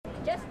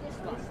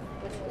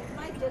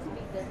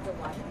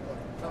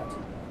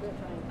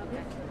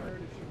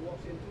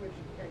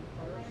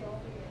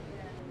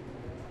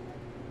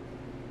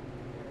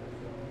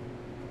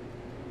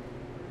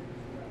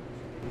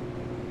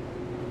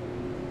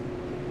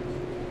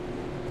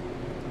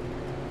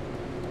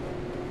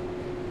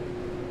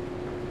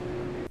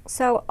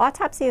So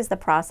autopsy is the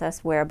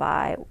process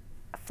whereby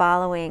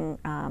following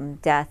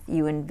death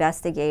you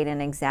investigate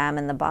and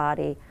examine the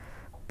body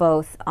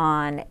both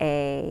on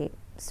a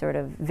sort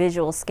of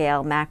visual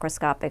scale,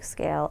 macroscopic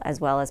scale, as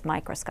well as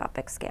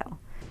microscopic scale.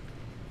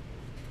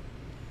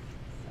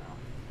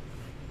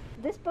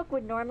 This book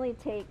would normally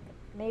take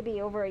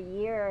maybe over a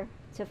year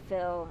to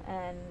fill,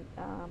 and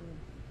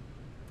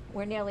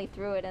we're nearly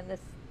through it, and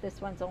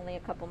this one's only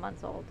a couple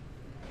months old.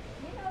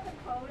 You know the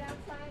code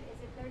outside? Is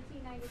it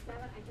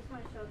 1397? I just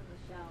want to show them the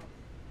shelves.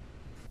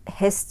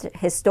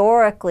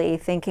 Historically,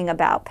 thinking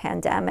about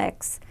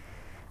pandemics,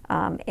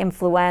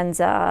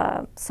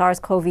 influenza,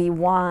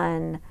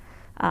 SARS-CoV-1,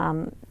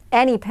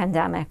 any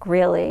pandemic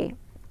really,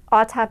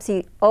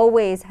 autopsy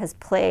always has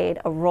played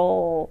a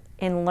role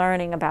in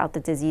learning about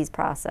the disease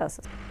process.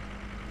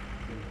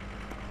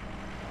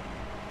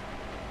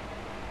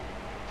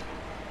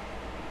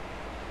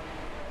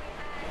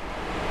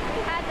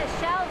 We had the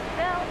shelves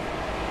built,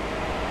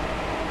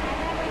 and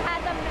then we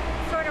had them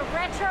sort of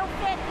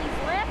retrofit these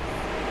lifts.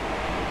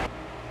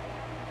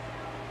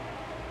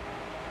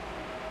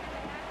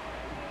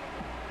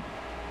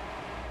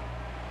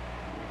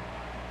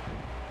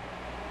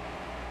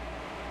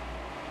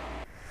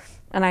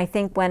 And I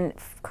think when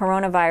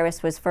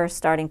coronavirus was first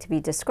starting to be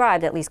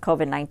described, at least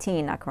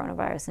COVID-19, not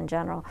coronavirus in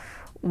general,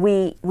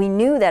 we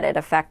knew that it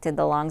affected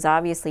the lungs.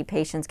 Obviously,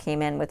 patients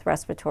came in with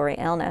respiratory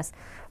illness,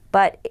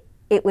 but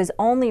it was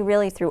only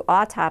really through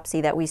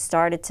autopsy that we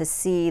started to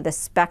see the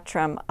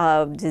spectrum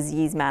of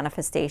disease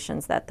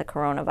manifestations that the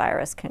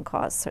coronavirus can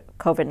cause,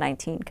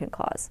 COVID-19 can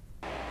cause.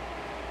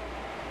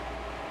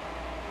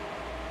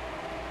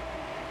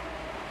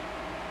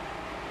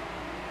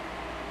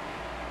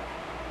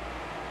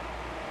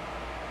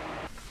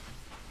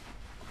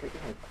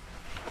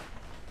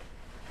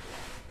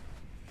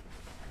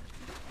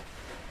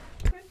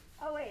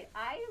 Oh wait,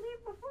 I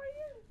leave before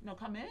you? No,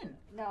 come in.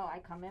 No, I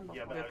come in before.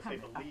 Yeah, but I would say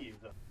believe.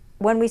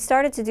 When we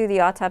started to do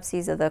the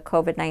autopsies of the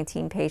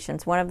COVID-19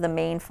 patients, one of the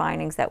main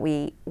findings that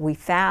we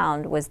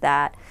found was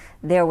that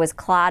there was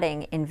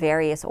clotting in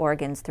various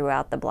organs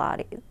throughout the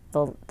body.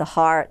 The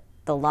heart,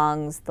 the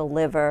lungs, the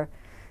liver,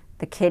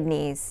 the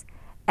kidneys.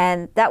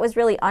 And that was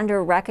really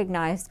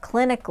under-recognized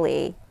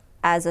clinically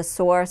as a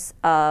source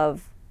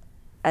of,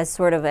 as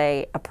sort of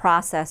a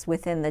process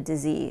within the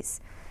disease.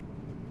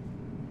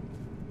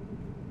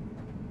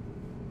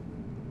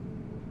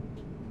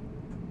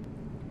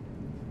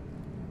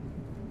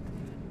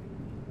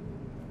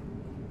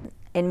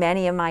 In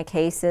many of my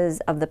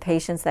cases of the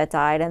patients that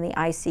died in the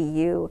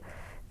ICU,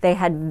 they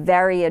had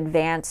very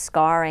advanced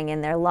scarring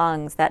in their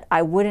lungs that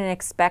I wouldn't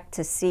expect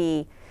to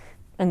see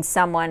in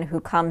someone who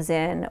comes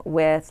in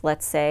with,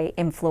 let's say,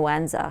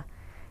 influenza.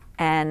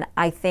 And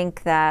I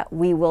think that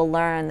we will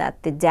learn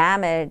that the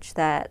damage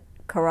that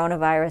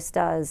coronavirus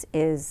does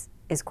is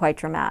quite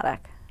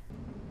dramatic.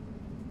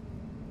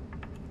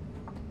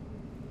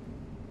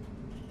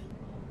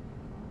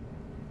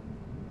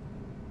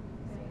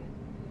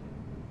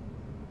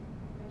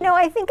 No,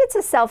 I think it's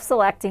a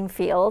self-selecting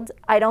field.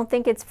 I don't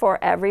think it's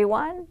for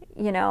everyone.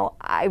 You know,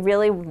 I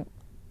really,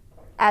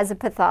 as a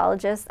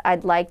pathologist,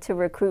 I'd like to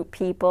recruit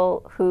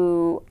people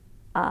who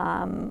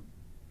are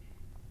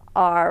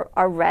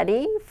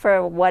ready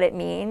for what it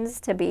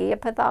means to be a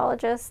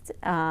pathologist,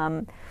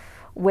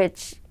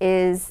 which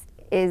is,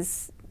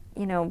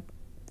 you know,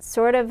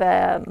 sort of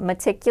a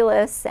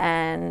meticulous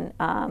and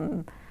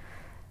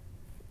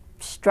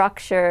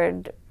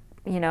structured,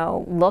 you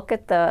know, look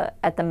at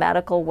the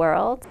medical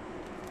world.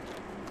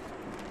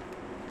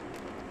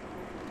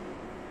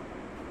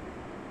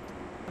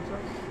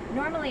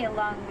 Normally a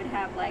lung would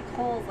have like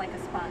holes like a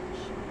sponge,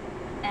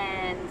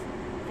 and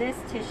this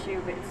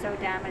tissue is so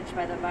damaged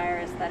by the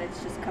virus that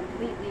it's just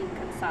completely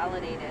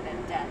consolidated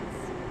and dense.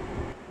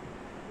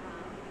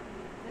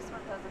 This one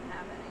doesn't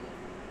have any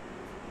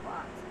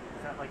clots.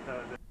 Is that like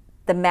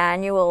the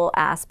manual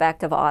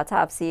aspect of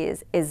autopsy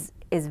is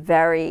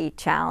very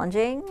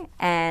challenging,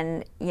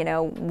 and you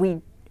know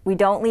we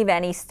don't leave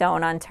any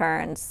stone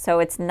unturned, so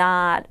it's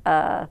not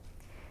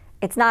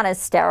as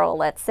sterile,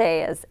 let's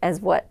say,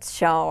 as what's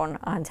shown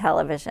on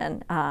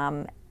television.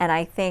 And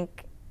I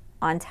think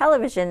on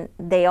television,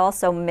 they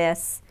also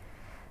miss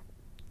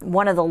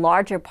one of the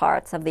larger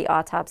parts of the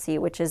autopsy,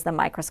 which is the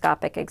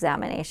microscopic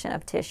examination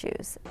of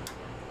tissues.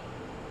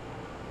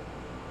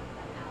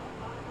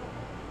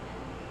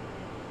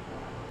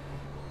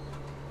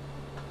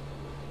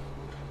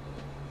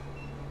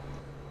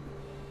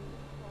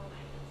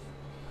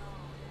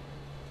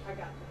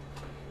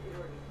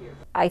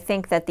 I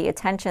think that the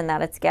attention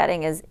that it's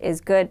getting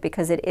is good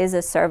because it is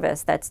a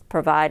service that's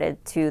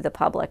provided to the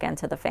public and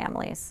to the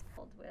families.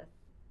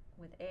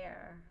 With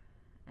air,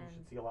 and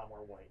you should see a lot more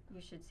white.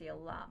 You should see a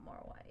lot more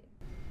white.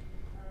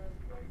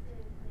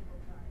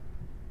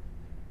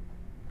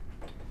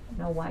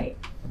 No white.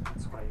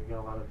 That's why you get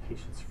a lot of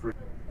patients free.